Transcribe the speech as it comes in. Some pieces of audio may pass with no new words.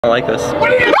I like this.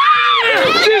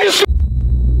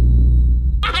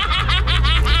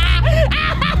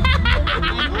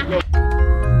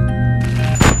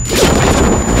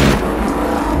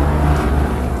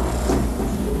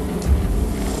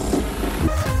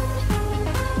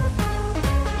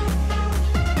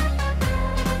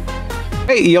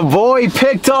 Hey, your boy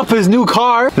picked up his new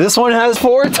car. This one has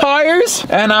 4 tires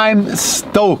and I'm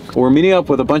stoked. We're meeting up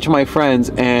with a bunch of my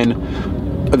friends and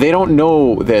they don't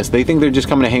know this. They think they're just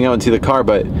coming to hang out and see the car,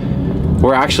 but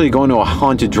we're actually going to a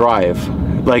haunted drive.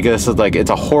 Like this is like, it's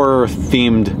a horror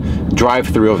themed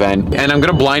drive-through event. And I'm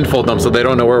gonna blindfold them so they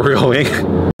don't know where we're going.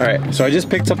 All right, so I just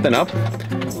picked something up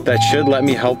that should let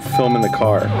me help film in the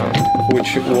car,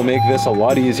 which will make this a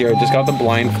lot easier. I just got the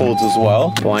blindfolds as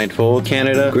well. Blindfold.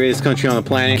 Canada, greatest country on the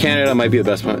planet. Canada might be the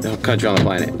best country on the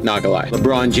planet, not gonna lie.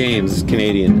 LeBron James,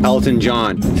 Canadian. Elton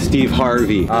John, Steve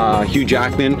Harvey, Hugh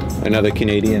Jackman, another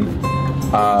Canadian.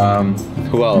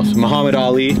 Who else? Muhammad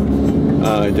Ali.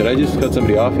 Did I just cut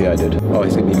somebody off? Yeah, I did. Oh,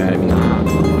 he's gonna be mad at me.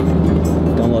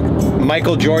 Don't look.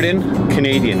 Michael Jordan,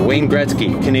 Canadian. Wayne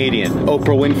Gretzky, Canadian.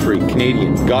 Oprah Winfrey,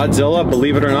 Canadian. Godzilla,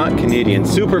 believe it or not, Canadian.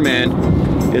 Superman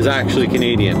is actually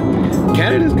Canadian.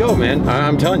 Canada's go, man.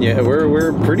 I'm telling you,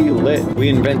 we're pretty lit. We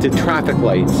invented traffic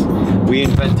lights. We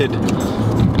invented...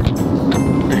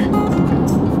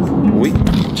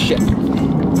 Shit.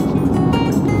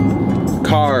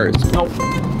 Cars. Nope.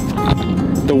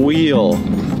 The wheel.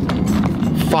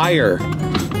 Fire.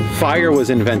 Fire was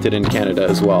invented in Canada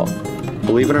as well.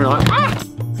 Believe it or not.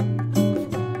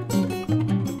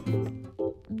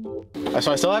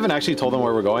 So I still haven't actually told them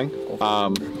where we're going.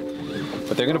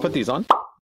 But they're gonna put these on.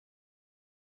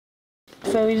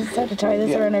 So we just have to try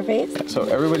this around our face? So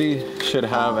everybody should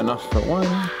have enough for one.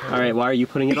 All right, why are you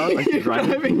putting it on? Like you're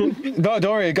driving? No,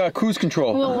 don't worry, I got cruise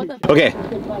control. Well, okay,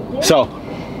 so,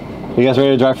 you guys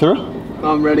ready to drive through?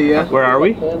 I'm ready, yeah. Where are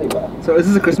we? So is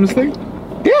this a Christmas thing?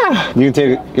 Yeah! You can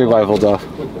take your blindfolds off.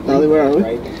 Ali, where are we?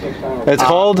 It's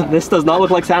called... This does not look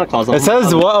like Santa Claus. It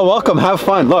says, welcome, have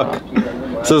fun, look.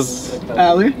 It says...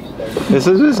 Ali? This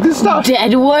is just good stuff.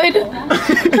 Deadwood?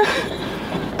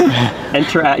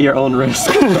 Enter at your own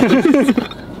risk.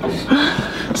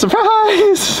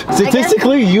 Surprise!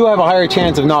 Statistically, you have a higher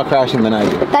chance of not crashing than I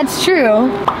do. That's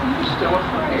true.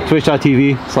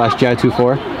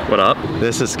 Twitch.tv/Jad24. What up?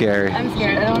 This is scary. I'm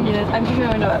scared. I don't want to do this. I'm keeping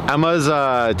my window up. Emma's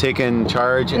taking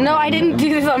charge. No, I didn't do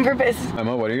this on purpose.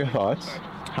 Emma, what are your thoughts?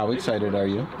 How excited are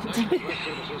you?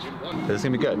 This is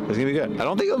gonna be good. This is gonna be good. I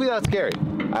don't think it'll be that scary.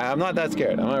 I'm not that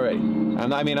scared. I'm not ready. I'm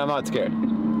not scared.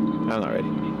 I'm not ready.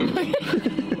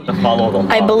 Follow them.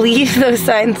 I believe those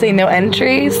signs say no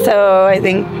entry, so I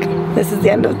think this is the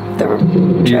end of the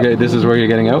trip. This is where you're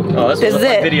getting out? Oh, this is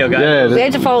it. Video, guys. Yeah, We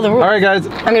have to follow the rules. All right, guys.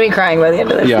 I'm gonna be crying by the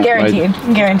end of this. Yeah, Guaranteed.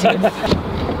 Guaranteed.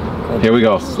 Here we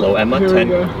go. Slow, Emma. 10.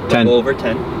 10. Go over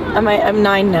 10. I'm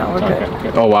 9 now. We're good.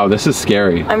 Okay. Oh wow, this is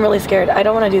scary. I'm really scared. I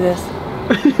don't want to do this.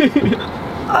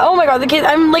 Oh my god, the kids!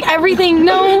 I'm like everything.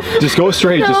 No. Just go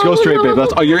straight. No, just go straight, no. babe.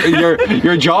 That's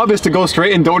your job is to go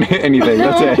straight and don't hit anything.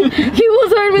 No. That's it.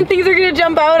 People's hard when things are gonna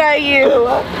jump out at you. Emma,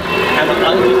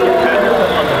 I'll just get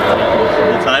camera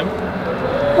all the time.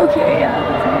 Okay,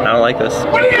 yeah. I don't like this.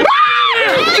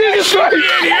 Jesus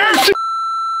Christ!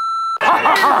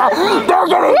 They're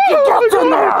gonna get in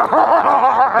there!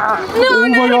 No, oh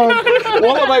my god!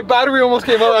 no. Well, my battery almost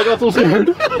came out. I got so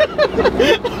scared.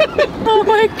 Oh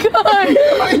my god!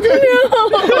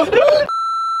 No!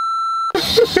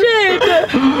 Shit!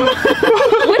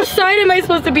 Which side am I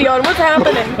supposed to be on? What's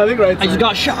happening? I think right side. I just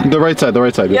got shot. The right side. The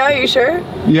right side. Yeah, are you sure?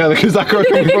 Yeah, because that car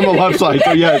came from the left side.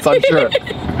 So yes, I'm sure.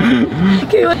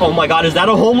 Okay, Oh my god, is that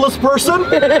a homeless person? oh,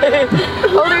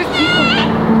 there's people.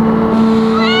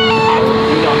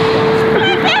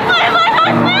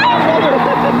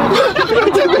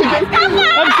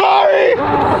 I'm sorry!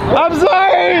 I'm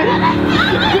sorry!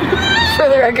 For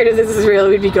the record, if this is real,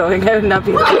 we'd be going. I would not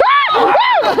be.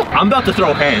 I'm about to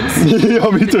throw hands. Yeah,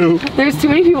 me too. There's too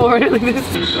many people around like this.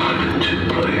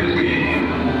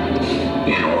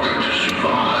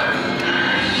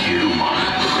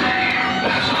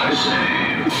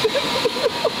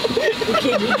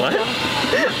 What?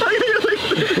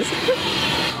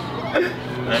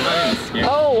 I'm not even scared.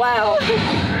 Oh wow.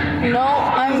 No,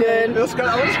 I'm good. I want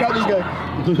to scrap this guy.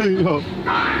 There you go.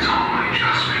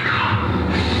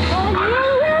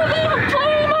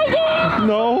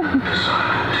 No.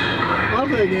 Wanna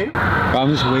play a game? I'm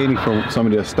just waiting for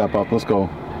somebody to step up. Let's go.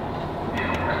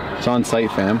 It's on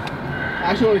site, fam. I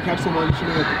actually want to catch someone shooting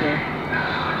at the car.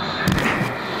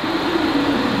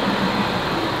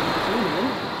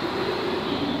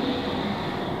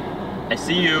 I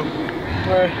see you.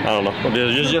 Where? I don't know.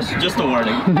 Just a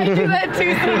warning. I do that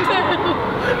too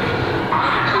sometimes.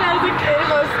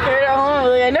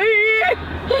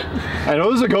 I know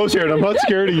there's a ghost here and I'm not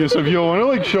scared of you, so if you want to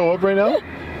like show up right now.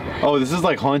 Oh, this is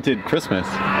like haunted Christmas.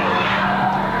 They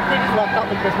just left out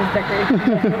the Christmas decorations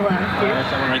last year. There's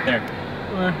someone right there.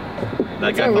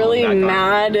 It's a really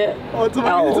mad Oh, it's a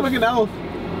fucking elf.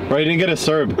 Right, you didn't get a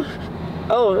Serb.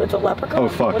 Oh, it's a leprechaun? Oh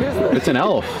fuck. What is this? It's an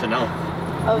elf. It's an elf.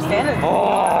 Oh, Santa's. Oh,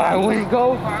 I wouldn't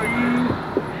go.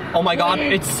 Oh my god,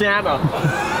 it's Santa.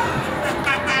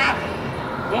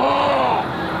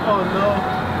 Oh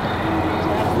no.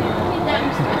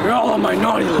 You're all on my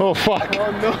naughty list. Oh fuck.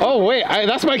 Oh no. Oh wait,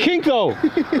 that's my kink though.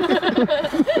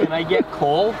 Can I get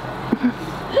coal?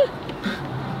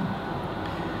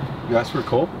 You asked for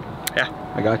coal? Yeah.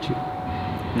 I got you.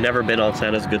 Never been on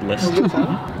Santa's good list.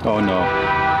 Oh no.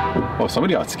 Oh,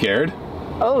 somebody got scared.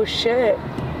 Oh shit.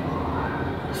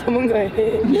 Someone got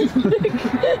hit.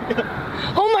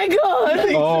 Oh my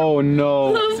god! Oh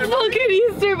no. The fucking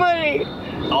Easter bunny!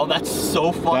 Oh, that's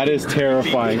so fucking That is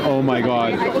terrifying. Oh my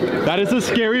god. That is the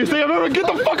scariest thing I've ever. Get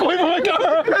the fuck away from my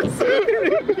car!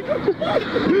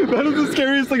 That is the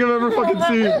scariest thing I've ever fucking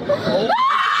seen.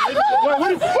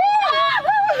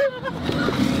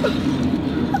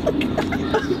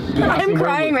 I'm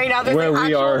crying right now. There's where like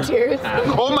we actual are. tears.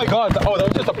 Oh my god. Oh, that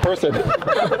was just a person.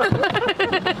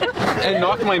 And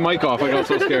knocked my mic off. I got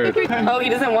so scared. Oh, he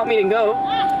doesn't want me to go.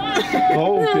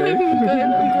 Oh, okay. I'm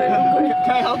good.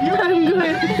 Can I help you? I'm good.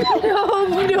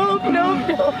 No.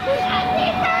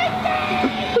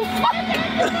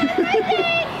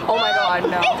 Oh my god,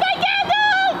 no.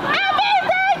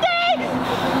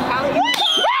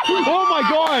 Oh my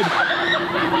god!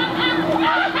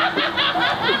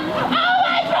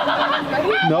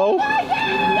 No?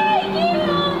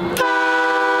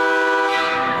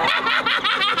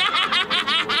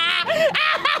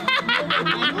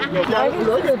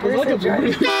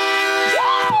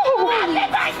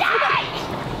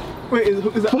 Wait, is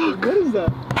that? What is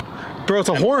that? Bro, it's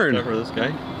a horn. For this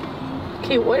guy.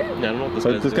 Okay, what? Yeah, I don't know what this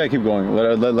Let guy's this guy keep going.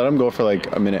 Let him go for like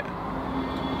a minute.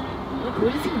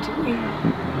 What is he doing?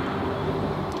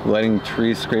 Letting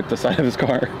trees scrape the side of his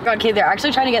car. God, okay, they're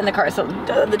actually trying to get in the car, so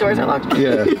the doors are locked.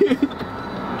 Yeah.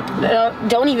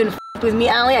 Don't even f with me,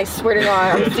 Allie. I swear to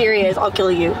God, I'm serious. I'll kill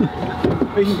you.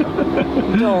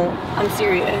 Don't. I'm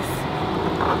serious.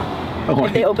 Oh,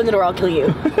 If they open the door, I'll kill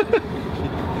you.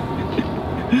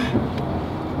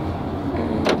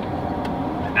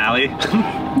 Allie.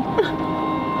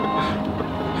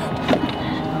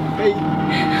 Hey,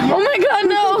 Oh my God,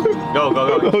 no! Go.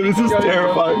 Oh, this is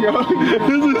terrifying.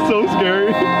 This is so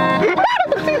scary.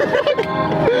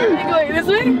 Wait, this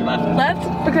way? Left?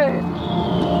 Okay.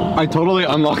 I totally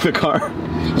unlocked the car.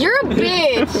 You're a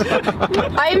bitch!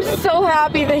 I'm so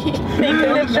happy that they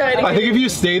could have tried to I think if you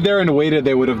stayed there and waited,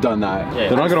 they would have done that. Yeah.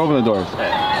 They're not gonna open the doors.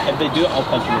 If they do, I'll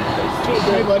punch you in the face.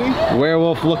 hey buddy.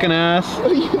 Werewolf looking ass.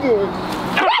 What are you doing?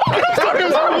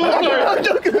 I'm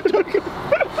joking.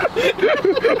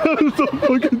 That was so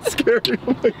fucking scary.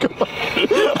 Oh my god.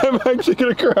 I'm actually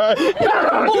gonna cry.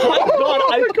 Oh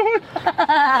my god.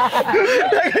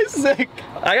 That guy's sick.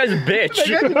 That guy's a bitch.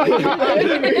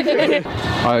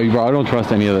 Bro, I don't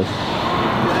trust any of this. Hey,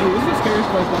 this is the scariest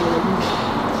place I've ever been.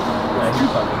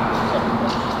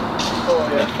 What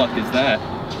the fuck is that?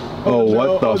 Oh, no, what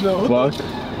the oh, no. fuck?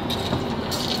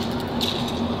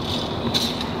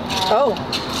 Oh.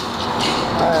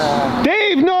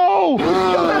 Dave, no!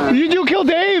 Did you kill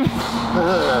Dave?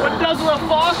 What does the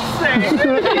fox say?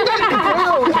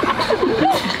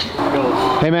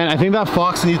 Hey man, I think that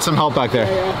fox needs some help back there.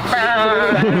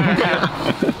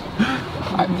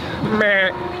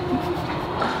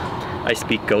 I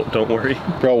speak goat, don't worry.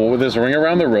 Bro, with this ring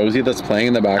around the rosy that's playing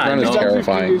in the background I is know.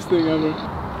 terrifying. It's the creepiest thing ever.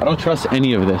 I don't trust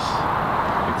any of this.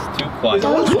 It's too quiet. I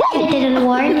didn't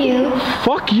warn you.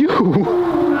 Fuck you! Who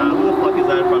the fuck is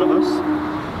that in front of us?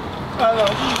 I don't know.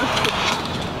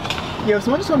 Yeah, if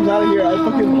someone just comes out of here, I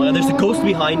fucking. Well, there's a ghost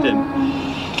behind him.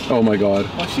 Oh my god.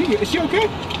 Oh, is she okay?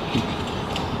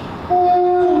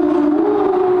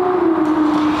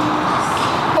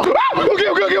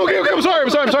 Okay, I'm sorry.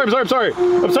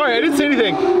 I'm sorry, I didn't say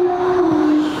anything.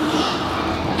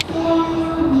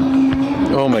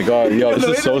 Oh my god, yo,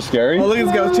 this is so scary. Oh, look at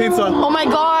this guy with chainsaw. Oh my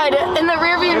God! In the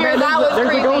rearview mirror, that was There's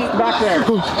creepy. a ghost back there.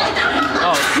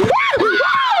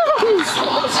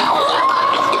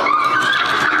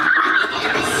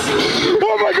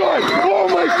 Oh my god! Oh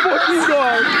my fucking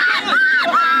god!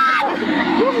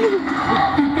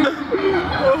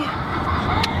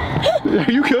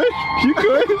 Are you good? You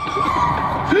good?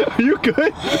 Are you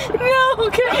good? No,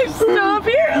 can I stop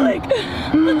here? Like,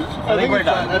 I think we're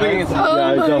done. I think it's oh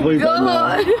Yeah, it's my definitely done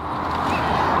now. God.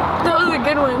 That was a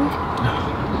good one.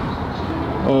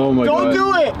 Oh my god. Don't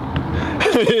do it!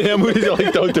 Yeah, Moody's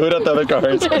like, don't do it at the other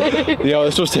cars. Yo,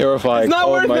 this was terrifying. It's not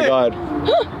oh worth my it. god.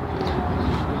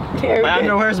 Carrie, My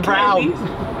underwear's brown.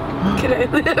 Can I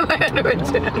leave my underwear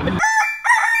too?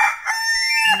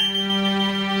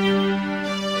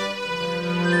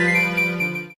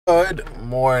 Good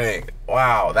morning.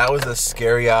 Wow, that was a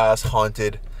scary ass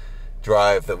haunted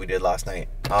drive that we did last night.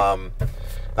 Not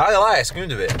gonna lie, I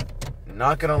screamed a bit.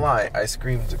 Not gonna lie, I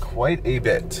screamed quite a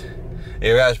bit.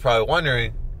 You guys are probably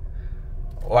wondering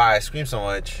why I scream so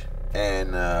much.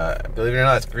 And believe it or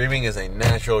not, screaming is a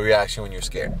natural reaction when you're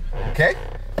scared. Okay?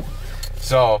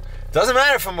 So, doesn't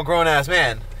matter if I'm a grown ass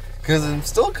man, because I'm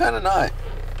still kind of not.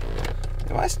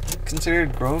 Am I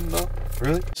considered grown though?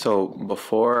 Really? So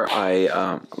before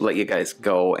I let you guys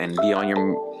go and be on your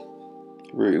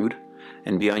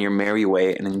merry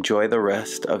way and enjoy the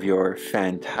rest of your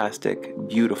fantastic,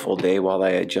 beautiful day while I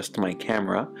adjust my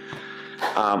camera,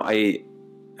 I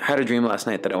had a dream last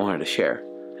night that I wanted to share.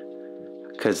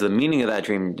 Because the meaning of that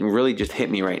dream really just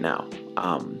hit me right now.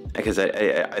 Because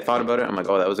I thought about it, I'm like,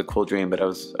 oh, that was a cool dream, but I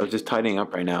was just tidying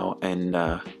up right now, and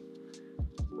I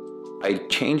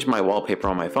changed my wallpaper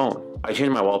on my phone. I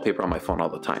change my wallpaper on my phone all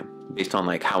the time, based on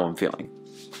like how I'm feeling.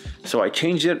 So I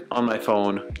changed it on my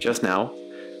phone just now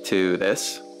to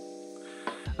this.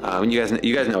 You guys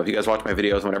know, if you guys watch my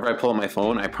videos, whenever I pull up my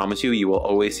phone, I promise you, you will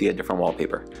always see a different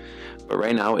wallpaper. But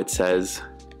right now it says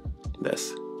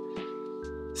this: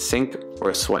 sink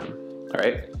or swim. All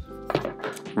right.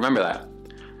 Remember that.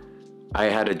 I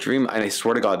had a dream, and I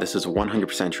swear to God, this is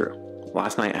 100% true.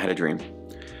 Last night I had a dream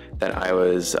that I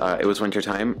was, it was winter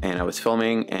time, and I was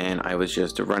filming, and I was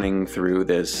just running through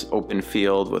this open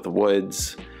field with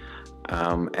woods,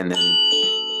 and then,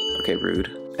 okay,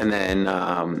 rude. And then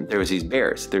there was these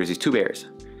bears. There was these two bears,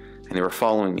 and they were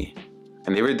following me,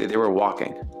 and they were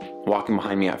walking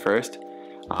behind me at first,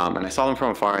 and I saw them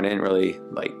from afar, and I didn't really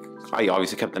like. I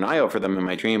obviously kept an eye out for them in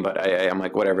my dream, but I'm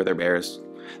like, whatever, they're bears,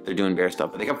 they're doing bear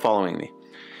stuff. But they kept following me.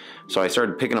 So I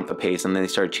started picking up the pace, and then they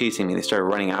started chasing me. They started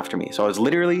running after me. So I was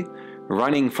literally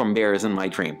running from bears in my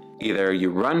dream. Either you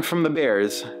run from the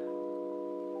bears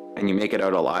and you make it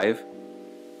out alive,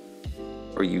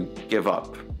 or you give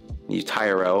up, you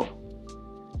tire out,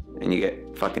 and you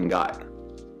get fucking got.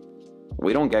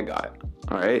 We don't get got,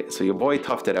 all right? So your boy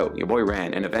toughed it out. Your boy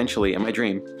ran, and eventually, in my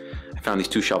dream, I found these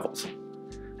two shovels.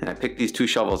 And I picked these two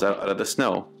shovels out of the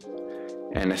snow,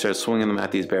 and I started swinging them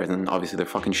at these bears, and obviously they're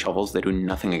fucking shovels. They do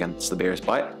nothing against the bears,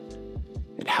 but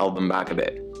it held them back a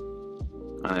bit.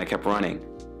 And then I kept running,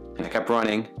 and I kept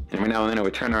running, and every now and then I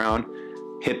would turn around,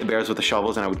 hit the bears with the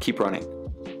shovels, and I would keep running.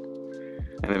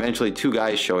 And eventually two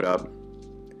guys showed up,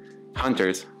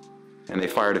 hunters, and they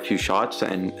fired a few shots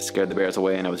and scared the bears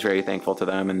away, and I was very thankful to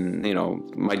them, and you know,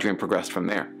 my dream progressed from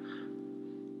there.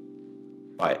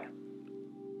 But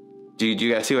do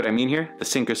you guys see what I mean here? The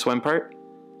sink or swim part?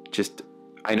 Just,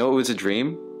 I know it was a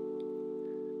dream,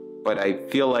 but I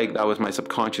feel like that was my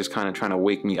subconscious kind of trying to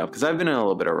wake me up, because I've been in a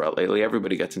little bit of a rut lately.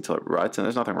 Everybody gets into ruts, and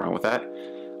there's nothing wrong with that.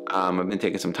 I've been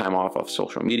taking some time off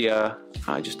social media,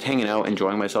 just hanging out,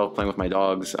 enjoying myself, playing with my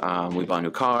dogs. We bought a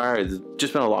new car. It's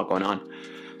just been a lot going on.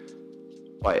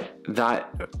 But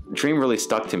that dream really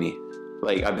stuck to me.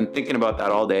 Like, I've been thinking about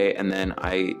that all day, and then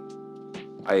I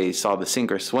saw the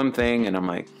sink or swim thing, and I'm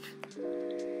like,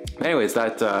 anyways,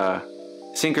 that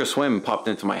sink or swim popped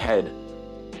into my head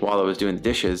while I was doing the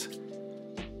dishes,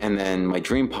 and then my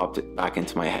dream popped it back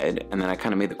into my head, and then I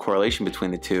kind of made the correlation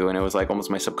between the two, and it was like almost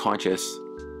my subconscious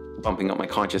bumping up my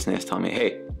consciousness, telling me,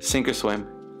 hey, sink or swim,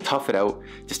 tough it out,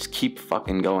 just keep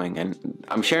fucking going. And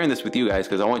I'm sharing this with you guys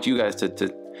because I want you guys to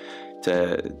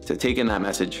take in that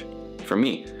message from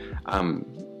me.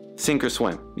 Sink or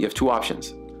swim. You have two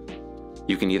options.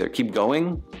 You can either keep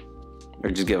going or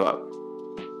just give up.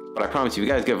 But I promise you, if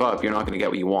you guys give up, you're not going to get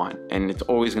what you want, and it's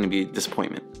always going to be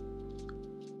disappointment.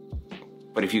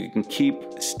 But if you can keep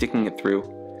sticking it through,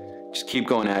 just keep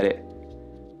going at it,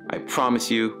 I promise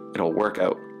you, it'll work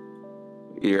out.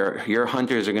 Your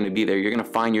hunters are going to be there. You're going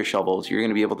to find your shovels. You're going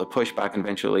to be able to push back and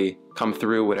eventually come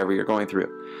through whatever you're going through.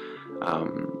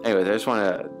 Anyways, I just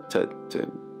want to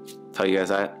tell you guys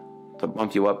that, to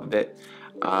bump you up a bit.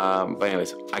 But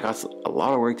anyways, I got a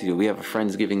lot of work to do. We have a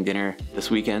Friendsgiving dinner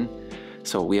this weekend.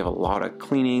 So we have a lot of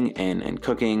cleaning and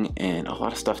cooking and a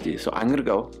lot of stuff to do. So I'm going to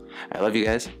go. I love you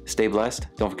guys. Stay blessed.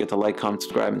 Don't forget to like, comment,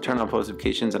 subscribe, and turn on post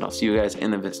notifications. And I'll see you guys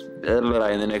in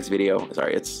the next video.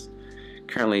 Sorry, it's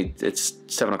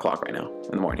 7 o'clock right now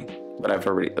in the morning. But I've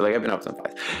been up since 5.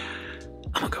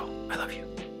 I'm going to go. I love you.